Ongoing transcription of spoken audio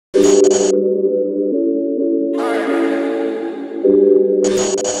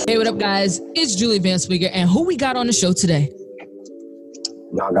Hey, what up, guys? It's Julie Vamps, and who we got on the show today?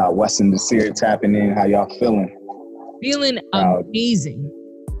 Y'all got Wesson Desir tapping in. How y'all feeling? Feeling amazing.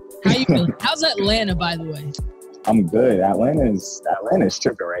 How you feeling? How's Atlanta, by the way? I'm good. Atlanta's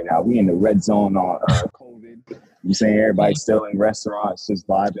tripping right now. We in the red zone on COVID. I'm saying everybody's still in restaurants, just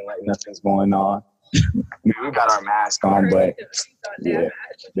vibing like nothing's going on. I mean, we got our mask on, but yeah,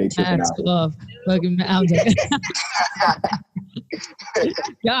 they tripping Mask out. off. Fucking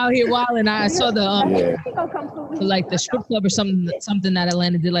y'all out here wilding. I saw the the strip club or something that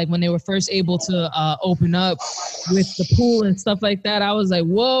Atlanta did, like when they were first able to open up with the pool and stuff like that. I was like,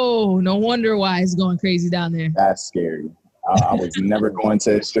 whoa, no wonder why it's going crazy down there. That's scary. I was never going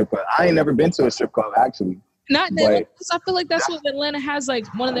to a strip club. I ain't never been to a strip club, actually. Not that, I feel like that's what Atlanta has, like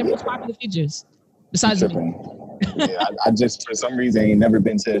one of their most popular features. Besides yeah, I just, for some reason, ain't never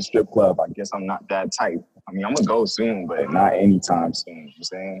been to a strip club. I guess I'm not that type. I mean, I'm going to go soon, but not anytime soon. You know what I'm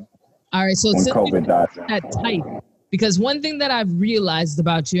saying? All right, so when COVID dies down. That type, because one thing that I've realized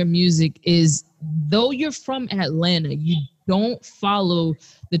about your music is, though you're from Atlanta, you don't follow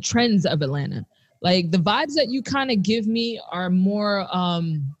the trends of Atlanta. Like, the vibes that you kind of give me are more,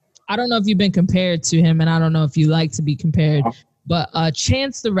 I don't know if you've been compared to him, and I don't know if you like to be compared, but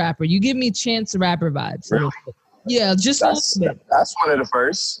Chance the Rapper. You give me Chance the Rapper vibes. Really? Yeah, just a little bit. That's one of the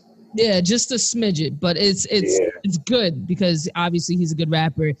first. Yeah, just a smidget, but it's good because obviously he's a good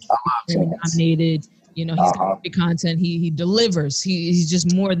rapper. He's nominated, you know, he's got great content. He delivers. He's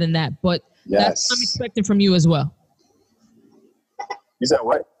just more than that. But that's what I'm expecting from you as well. You said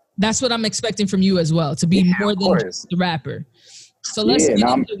what? That's what I'm expecting from you as well, to be more than just the rapper. So let's get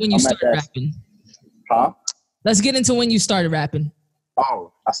into when you started rapping. Huh? Let's get into when you started rapping.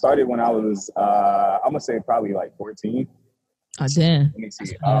 Oh, I started when I was, I'm going to say probably like 14. Oh, damn. Let me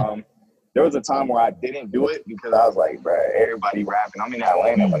see. There was a time where I didn't do it because I was like, bro, everybody rapping. I'm in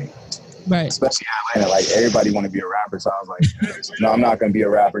Atlanta, like, right. Especially Atlanta, like everybody want to be a rapper. So I was like, no, I'm not going to be a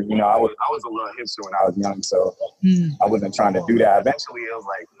rapper. You know, I was a little hipster when I was young, so I wasn't trying to do that. Eventually, it was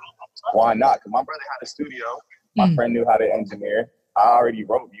like, why not? Because my brother had a studio. My friend knew how to engineer. I already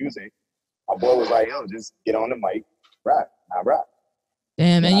wrote music. My boy was like, yo, just get on the mic, rap. I rap.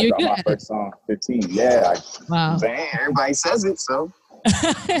 Damn, and you're good. My first song, 15. Yeah. Wow. Man, everybody says it, so.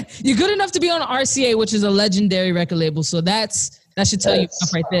 You're good enough to be on RCA, which is a legendary record label. So that should tell you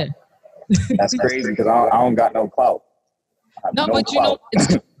stuff right there. That's crazy because I don't got no clout. No, but clout. You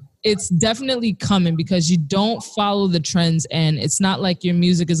know, it's definitely coming because you don't follow the trends, and it's not like your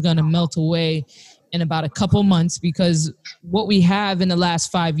music is going to melt away in about a couple months, because what we have in the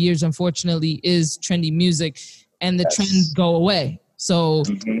last 5 years, unfortunately, is trendy music, and the trends go away. So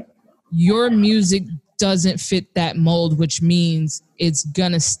your music doesn't fit that mold, which means it's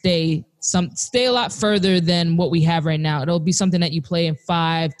gonna stay a lot further than what we have right now. It'll be something that you play in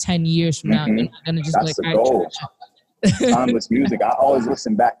 5-10 years from now. You're not gonna just That's the goal. Timeless music. I always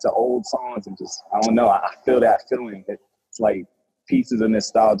listen back to old songs and just, I don't know, I feel that feeling. It's like pieces of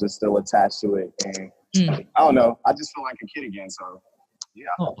nostalgia still attached to it, and I don't know. I just feel like a kid again. So yeah.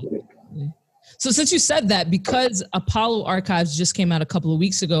 So since you said that, because Apollo Archives just came out a couple of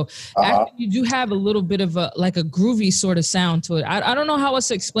weeks ago, actually you do have a little bit of a groovy sort of sound to it. I don't know how else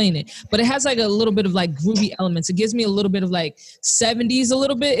to explain it, but it has like a little bit of like groovy elements. It gives me a little bit of like 70s a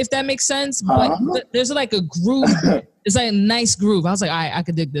little bit, if that makes sense. But there's like a groove. It's like a nice groove. I was like, all right, I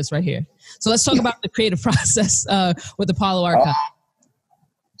could dig this right here. So let's talk about the creative process with Apollo Archives.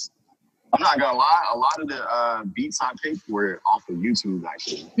 I'm not gonna lie, a lot of the beats I picked were off of YouTube,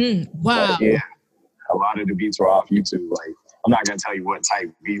 actually. Wow. But yeah, a lot of the beats were off YouTube. Like, I'm not gonna tell you what type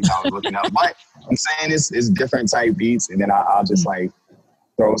beats I was looking up, but I'm saying it's different type beats, and then I'll just like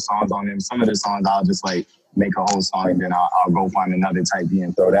throw songs on them. Some of the songs I'll just like make a whole song, and then I'll go find another type beat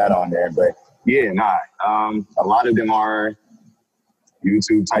and throw that on there. But yeah, a lot of them are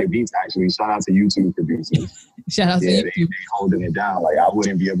YouTube type beats, actually. Shout out to YouTube producers. Shout out to YouTube. They holding it down. Like, I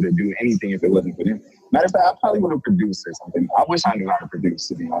wouldn't be able to do anything if it wasn't for them. Matter of fact, I probably would have produced or something. I wish I knew how to produce,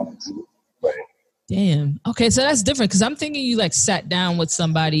 to be honest. But damn. Okay, so that's different, because I'm thinking you like sat down with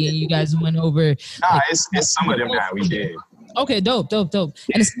somebody and you guys went over. Nah, it's some of them that we did. Okay, dope. And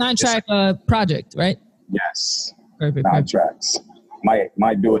it's a 9-track project, right? Yes. Perfect. 9 tracks.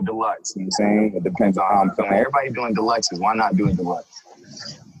 Might do a deluxe, you know what I'm saying? It depends on how I'm feeling. Everybody doing deluxes. Why not do a deluxe?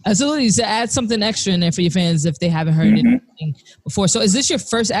 Absolutely. So add something extra in there for your fans if they haven't heard anything before. So is this your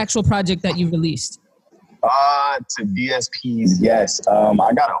first actual project that you released? To DSPs, yes. I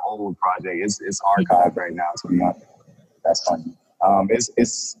got an old project. It's archived right now, to be honest. That's funny.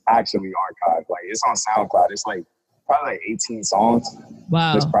 It's actually archived. Like, it's on SoundCloud. It's like probably like 18 songs.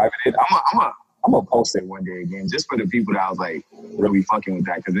 Wow. Just privated. I'm gonna post it one day again, just for the people that I was like really fucking with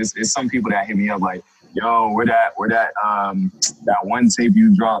that, because it's some people that hit me up like, yo, where that one tape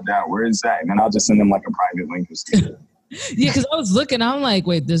you dropped, where is that? And then I'll just send them like a private link or something. Yeah, because I was looking, I'm like,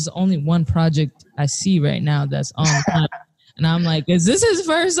 wait, there's only one project I see right now that's on. And I'm like, is this his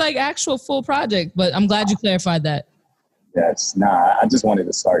first like actual full project? But I'm glad you clarified that. Yes, nah, I just wanted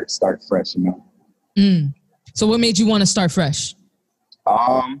to start fresh, you know. So what made you want to start fresh?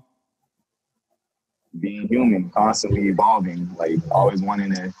 Being human, constantly evolving, like always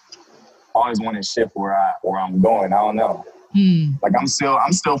wanting to shift where I'm going. I don't know. Like I'm still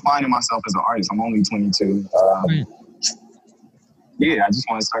finding myself as an artist. I'm only 22. Right. Yeah, I just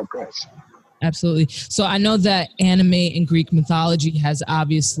want to start fresh. Absolutely. So I know that anime and Greek mythology has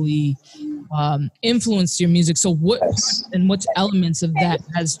obviously influenced your music. So what elements of that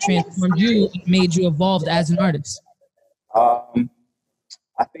has transformed you and made you evolved as an artist? I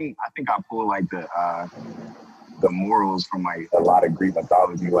think I pull like the morals from like a lot of Greek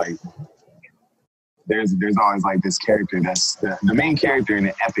mythology. Like there's always like this character that's the main character in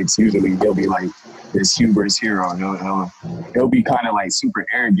the epics. Usually he'll be like this hubris hero. He'll be kind of like super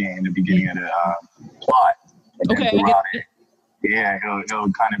arrogant in the beginning of the plot. And then throughout it, yeah, he'll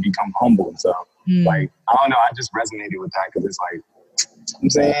kind of become humble. So like, I don't know, I just resonated with that because it's like, I'm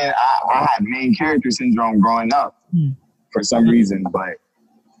saying I had main character syndrome growing up for some reason, but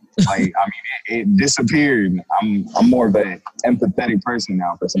like, I mean, it disappeared. I'm more of an empathetic person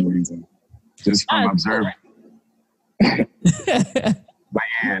now for some reason, just from observing. But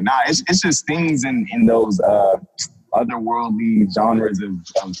yeah, it's just things in those otherworldly genres of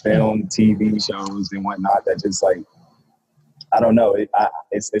film, TV shows and whatnot that just like, I don't know,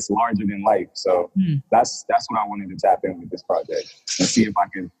 it's larger than life. So that's what I wanted to tap in with this project and see if I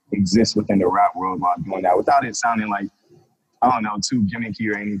could exist within the rap world while doing that without it sounding like, I don't know, too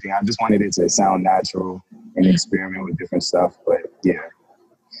gimmicky or anything. I just wanted it to sound natural and experiment with different stuff. But yeah.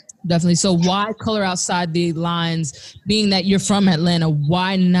 Definitely. So why color outside the lines? Being that you're from Atlanta,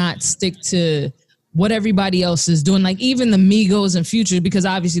 why not stick to what everybody else is doing? Like even the Migos and Future, because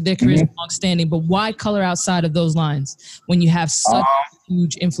obviously their careers are long-standing, but why color outside of those lines when you have such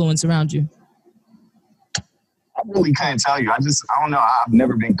huge influence around you? I really can't tell you. I don't know. I've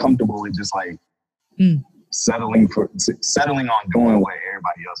never been comfortable with just like settling on doing what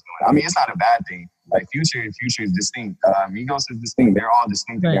everybody else doing. I mean, it's not a bad thing. Like Future is distinct. Migos is distinct. They're all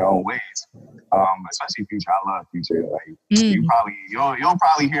distinct in their own ways. Especially Future. I love Future. Like you'll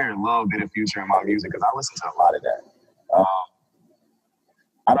probably hear a little bit of Future in my music because I listen to a lot of that.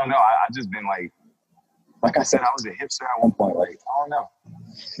 I don't know. I've just been like I said, I was a hipster at one point. Like, I don't know.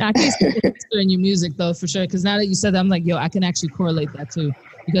 Now, I can see the hipster in your music though, for sure. Because now that you said that, I'm like, yo, I can actually correlate that too.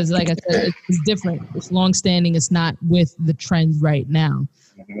 Because like I said, it's different. It's long-standing. It's not with the trend right now.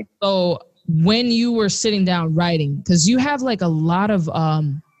 So when you were sitting down writing, because you have like a lot of,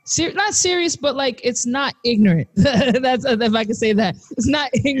 not serious, but like it's not ignorant. That's if I can say that. It's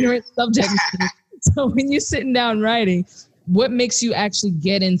not ignorant subject. So when you're sitting down writing, what makes you actually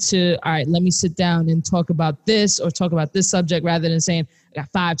get into, all right, let me sit down and talk about this or talk about this subject rather than saying, I got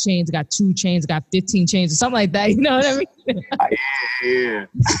 5 chains, I got 2 chains, I got 15 chains or something like that. You know what I mean? Yeah.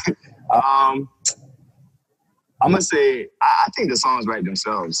 I'm going to say, I think the songs write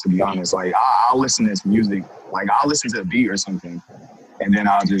themselves, to be honest. Like, I'll listen to this music, like, I'll listen to a beat or something, and then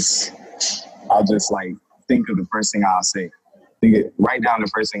I'll just like, think of the first thing I'll say. Write down the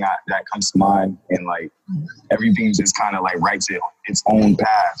first thing that comes to mind, and, like, everything just kind of, like, writes its own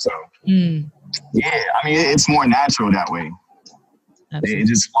path. So, yeah, I mean, it's more natural that way. Absolutely. It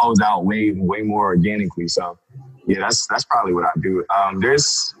just flows out way more organically. So, yeah, that's probably what I do.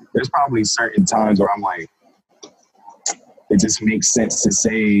 There's probably certain times where I'm like, it just makes sense to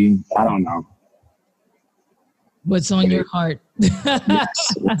say, I don't know. What's on your heart?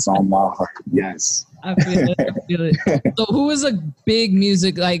 Yes, what's on my heart? Yes. I feel it. So who is a big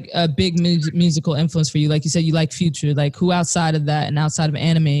musical influence for you? Like you said, you like Future. Like who outside of that and outside of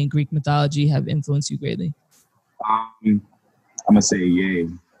anime and Greek mythology have influenced you greatly? I'm going to say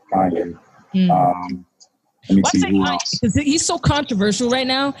Kanye. Let me see who else. Because he's so controversial right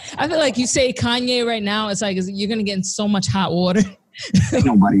now. I feel like you say Kanye right now, it's like you're going to get in so much hot water. Ain't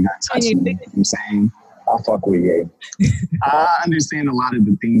nobody got to touch me. I'm saying, I fuck with Ye. I understand a lot of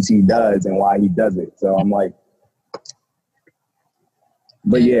the things he does and why he does it. So I'm like,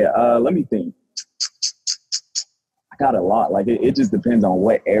 but yeah, let me think. I got a lot. Like it just depends on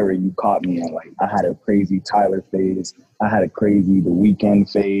what era you caught me in. Like I had a crazy Tyler phase. I had a crazy The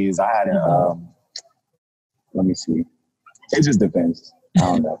Weeknd phase. I had a, let me see. It just depends. I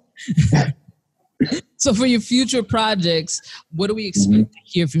don't know. So for your future projects, what do we expect to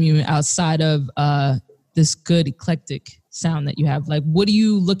hear from you outside of this good eclectic sound that you have? Like, what are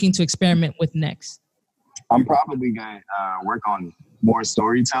you looking to experiment with next? I'm probably gonna work on more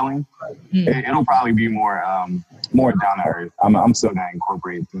storytelling. It'll probably be more down to earth. I'm still gonna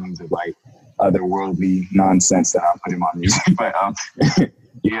incorporate things of like otherworldly nonsense that I put in my music, but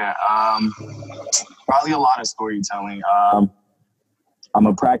yeah, probably a lot of storytelling. I'm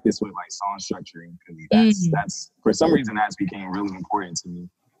gonna practice with like song structuring because that's for some reason that's became really important to me.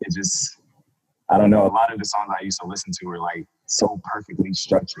 It just, I don't know, a lot of the songs I used to listen to were like so perfectly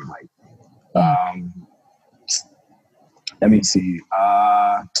structured. Like, let me see,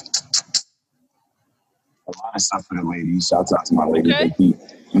 a lot of stuff for the ladies. Shouts out to my ladies. Okay. They keep,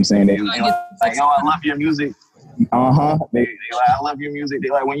 I'm saying they like, yo, I love your music. They like, I love your music. They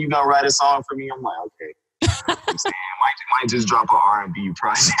like, when you gonna write a song for me? I'm like, okay. I'm saying, might just drop an R&B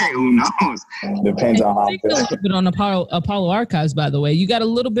project. Who knows? Depends on how I'm feeling. A little bit on Apollo Archives, by the way. You got a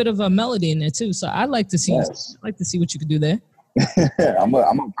little bit of a melody in there too, so I'd like to see. Yes. I'd like to see what you could do there. I'm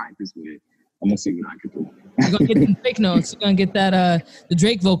gonna practice with it. I'm gonna see what I can do. You're gonna get some fake notes. You're gonna get that the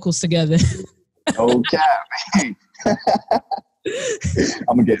Drake vocals together. No cap, man.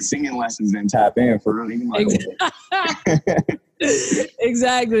 I'm gonna get singing lessons and tap in for real. Like,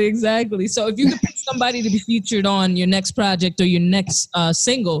 Exactly. So if you could pick somebody to be featured on your next project or your next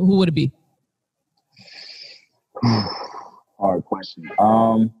single, who would it be? Hard question.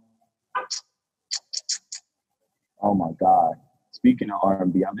 Oh my God. Speaking of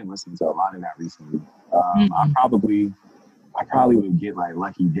R&B, I've been listening to a lot of that recently. I probably would get like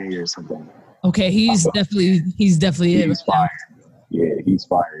Lucky Day or something. Okay, he's definitely it. He's fired. Yeah, he's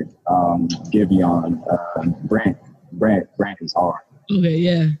fired. Giveon, Brant is hard. Okay,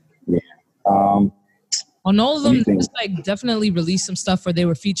 yeah. Yeah. On all of them, just like definitely released some stuff where they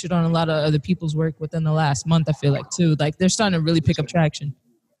were featured on a lot of other people's work within the last month. I feel like too, like they're starting to really pick up traction.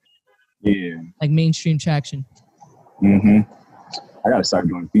 Yeah. Like mainstream traction. I gotta start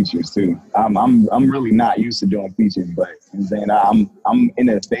doing features too. I'm really not used to doing features, but I'm saying I'm in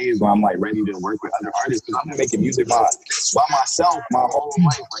a phase where I'm like ready to work with other artists because I've been making music by myself my whole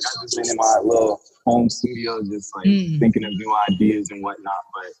life. Like I've just been in my little home studio, just like thinking of new ideas and whatnot.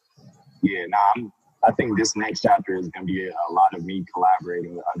 But yeah, I think this next chapter is gonna be a lot of me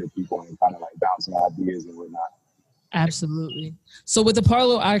collaborating with other people and kind of like bouncing ideas and whatnot. Absolutely. So with the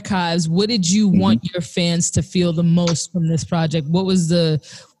Apollo Archives, what did you want your fans to feel the most from this project? What was the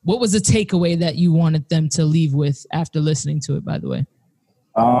takeaway that you wanted them to leave with after listening to it, by the way?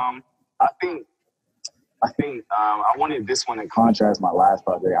 I think I wanted this one to contrast my last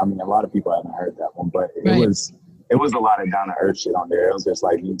project. I mean, a lot of people haven't heard that one, but it was a lot of down to earth shit on there. It was just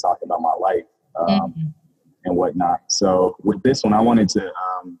like me talking about my life and whatnot. So with this one, I wanted to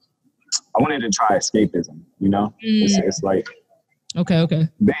try escapism, you know? It's like okay.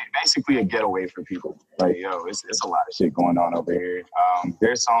 Basically a getaway for people. Like, yo, it's a lot of shit going on over here.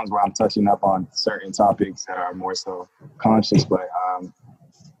 There's songs where I'm touching up on certain topics that are more so conscious, but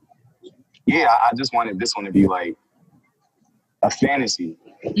yeah, I just wanted this one to be like a fantasy,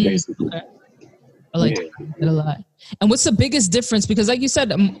 basically. Okay. I like it a lot. And what's the biggest difference? Because like you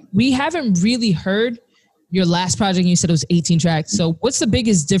said, we haven't really heard your last project, and you said it was 18 tracks. So what's the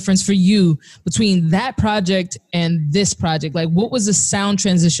biggest difference for you between that project and this project? Like, what was the sound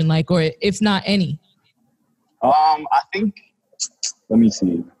transition like, or if not any? I think, let me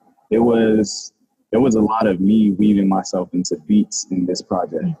see. It was a lot of me weaving myself into beats in this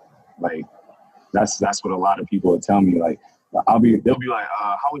project. Like, that's what a lot of people would tell me. Like, they'll be like,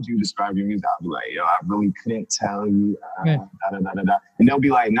 how would you describe your music? I'll be like, yo, I really couldn't tell you. And they'll be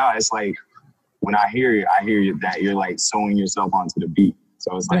like, no, it's like, when I hear you that you're like sewing yourself onto the beat.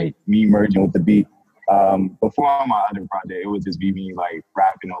 So it's like me merging with the beat. Before on my other project, it would just be me like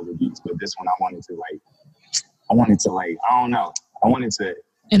rapping over beats. But this one, I wanted to I don't know. I wanted to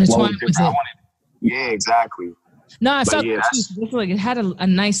intertwine with it. Yeah, exactly. No, I felt like it had a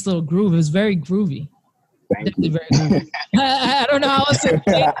nice little groove. It was very groovy. Thank you. Very groovy. I don't know how else to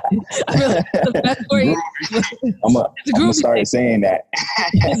explain it. I feel like the best way. I'm gonna start saying that.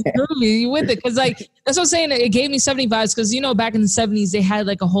 It's groovy. You with it? Because like that's what I'm saying. It gave me 70s vibes. Because back in the 70s, they had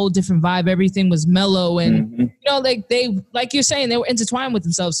like a whole different vibe. Everything was mellow, and like like you're saying, they were intertwined with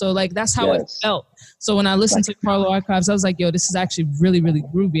themselves. So like that's how it felt. So when I listened to Apollo Archives, I was like, yo, this is actually really, really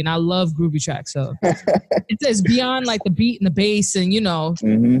groovy, and I love groovy tracks. So it's beyond like the beat and the bass, and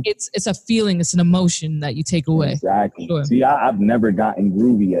it's a feeling, it's an emotion that you take away. Exactly. Sure. See, I've never gotten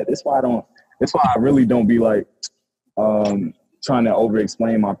groovy yet. That's why I really don't be like trying to over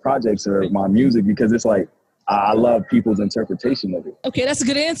explain my projects or my music, because it's like I love people's interpretation of it. Okay, that's a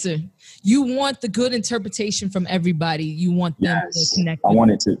good answer. You want the good interpretation from everybody. You want them to connect. I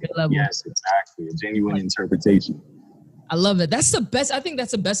want it to. Level. Yes, exactly. A genuine interpretation. I love it. That's the best. I think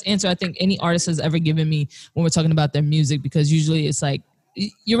that's the best answer I think any artist has ever given me when we're talking about their music, because usually it's like,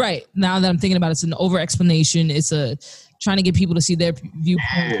 you're right. Now that I'm thinking about it, it's an over explanation. It's a trying to get people to see their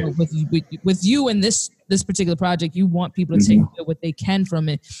viewpoint. With you and this particular project, you want people to take what they can from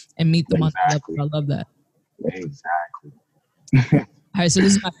it and meet them on the level. I love that. Exactly. All right, so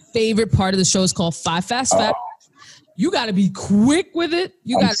this is my favorite part of the show. It's called 5 Fast Facts. You got to be quick with it.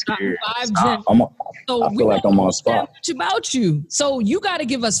 You got to drop 5 gems. So I feel like I'm on spot. Much about you. So you got to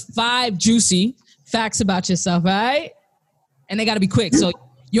give us 5 juicy facts about yourself, all right? And they got to be quick. So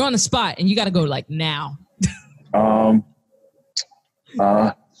you're on the spot, and you got to go like now. I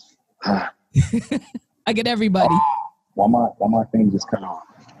get everybody. Why my thing just cut off?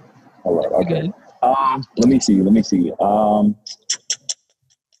 Hold on. Okay. Good. Let me see.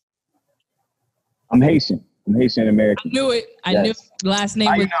 I'm Haitian. I'm Haitian American. I knew it. I knew the last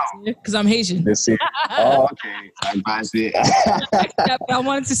name was because I'm Haitian. That's it. Oh, okay. That's it. I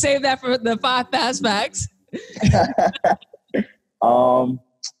wanted to save that for the 5 fast facts.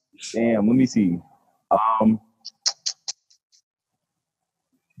 Damn. Let me see.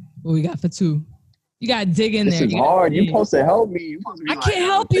 What we got for 2? You got to dig in there. This is hard. You're supposed to help me. I can't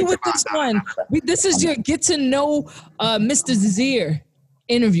help you with this one. This is your get to know Mr. Desir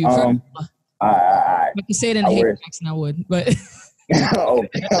interview. I could say it in a hate accent, I would, but.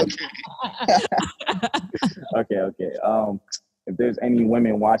 Okay. If there's any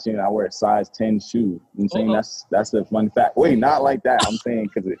women watching, I wear a size 10 shoe. I'm saying that's a fun fact. Wait, not like that. I'm saying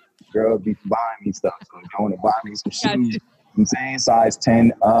because girls be buying me stuff. So if I want to buy me some shoes, I'm saying size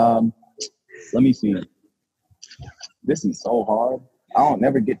 10. Let me see. This is so hard. I don't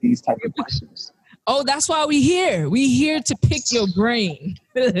never get these type of questions. Oh, that's why we here. We here to pick your brain.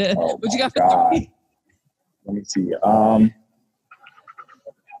 What you got for 3? Let me see.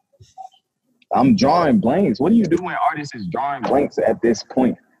 I'm drawing blanks. What do you do when artists is drawing blanks at this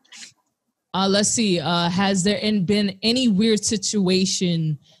point? Let's see. Has there been any weird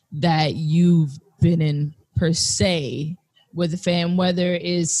situation that you've been in per se with a fan, whether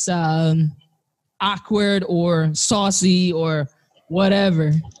it's awkward or saucy or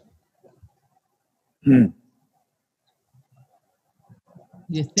whatever? You're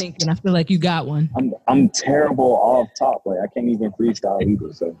thinking. I feel like you got one. I'm terrible off top. Like I can't even freestyle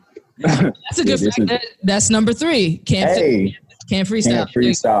either. So that's a good fact. That's number 3. Can't freestyle. Can't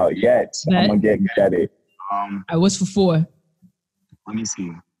freestyle yet. I'm gonna get good at it. All right, what's for 4? Let me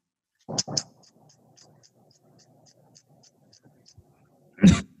see.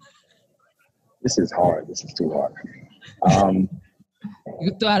 This is hard. This is too hard. You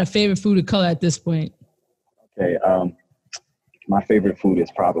can throw out a favorite food or color at this point. Okay. My favorite food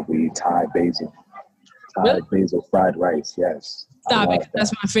is probably Thai basil. Basil fried rice. Yes. Stop it.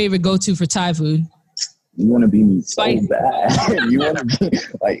 That's my favorite go-to for Thai food. You want to be me so bad. You want to be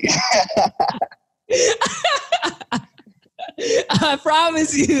like. I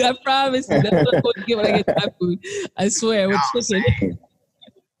promise you. That's what I'm going to get when I get Thai food. I swear. With chicken.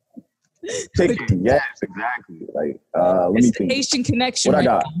 Chicken, yes, exactly. Like, let me think. Haitian connection. What I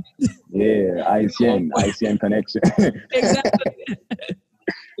got? Yeah, Haitian connection. Exactly.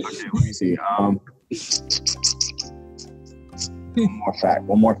 Okay, let me see. One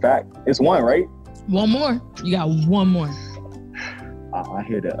more fact. It's 1, right? One more. You got 1 more. I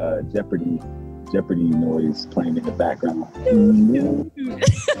hear the Jeopardy noise playing in the background.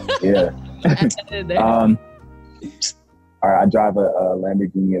 Yeah. All right, I drive a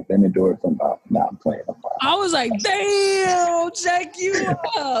Lamborghini Aventador from. I'm playing. I was like, damn, check you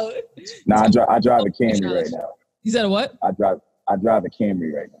out. I drive a Camry right now. You said a what? I drive a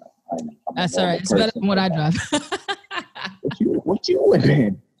Camry right now. That's all right. It's better than what I drive. What you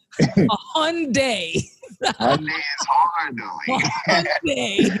living? A Hyundai. Hyundai is hard though.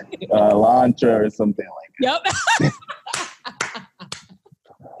 Hyundai. Elantra or something like that. Yep.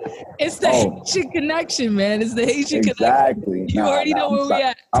 It's the Haitian connection, man. It's the Haitian connection. You already know where we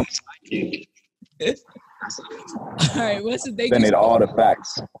at. All right, Wesson, thank you. Send it all the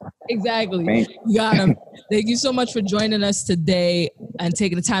facts. Exactly. You got him. Thank you so much for joining us today and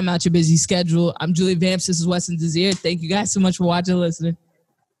taking the time out your busy schedule. I'm Julie Vamps. This is Wesson Desir. Thank you guys so much for watching and listening.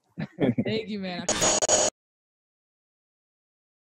 Thank you, man.